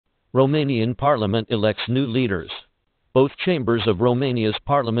Romanian Parliament elects new leaders. Both chambers of Romania's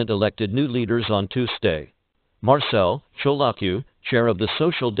parliament elected new leaders on Tuesday. Marcel Ciolacu, chair of the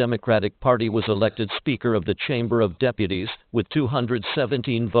Social Democratic Party, was elected Speaker of the Chamber of Deputies, with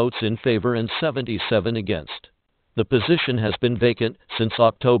 217 votes in favor and 77 against. The position has been vacant since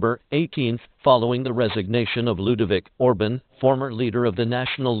October 18, following the resignation of Ludovic Orban, former leader of the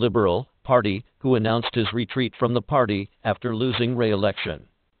National Liberal Party, who announced his retreat from the party after losing re-election.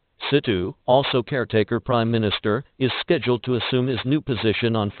 Citu, also caretaker prime minister, is scheduled to assume his new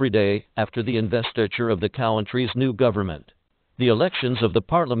position on Friday after the investiture of the country's new government. The elections of the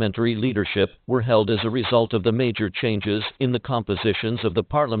parliamentary leadership were held as a result of the major changes in the compositions of the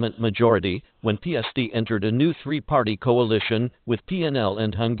parliament majority when PSD entered a new three-party coalition with PNL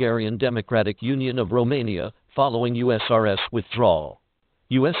and Hungarian Democratic Union of Romania following USR's withdrawal.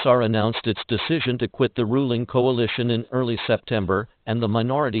 USR announced its decision to quit the ruling coalition in early September, and the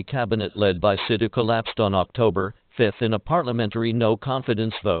minority cabinet led by Citu collapsed on October 5 in a parliamentary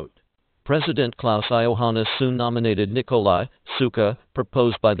no-confidence vote. President Klaus Iohannis soon nominated Nicolae Ciuca,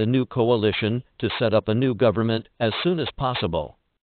 proposed by the new coalition, to set up a new government as soon as possible.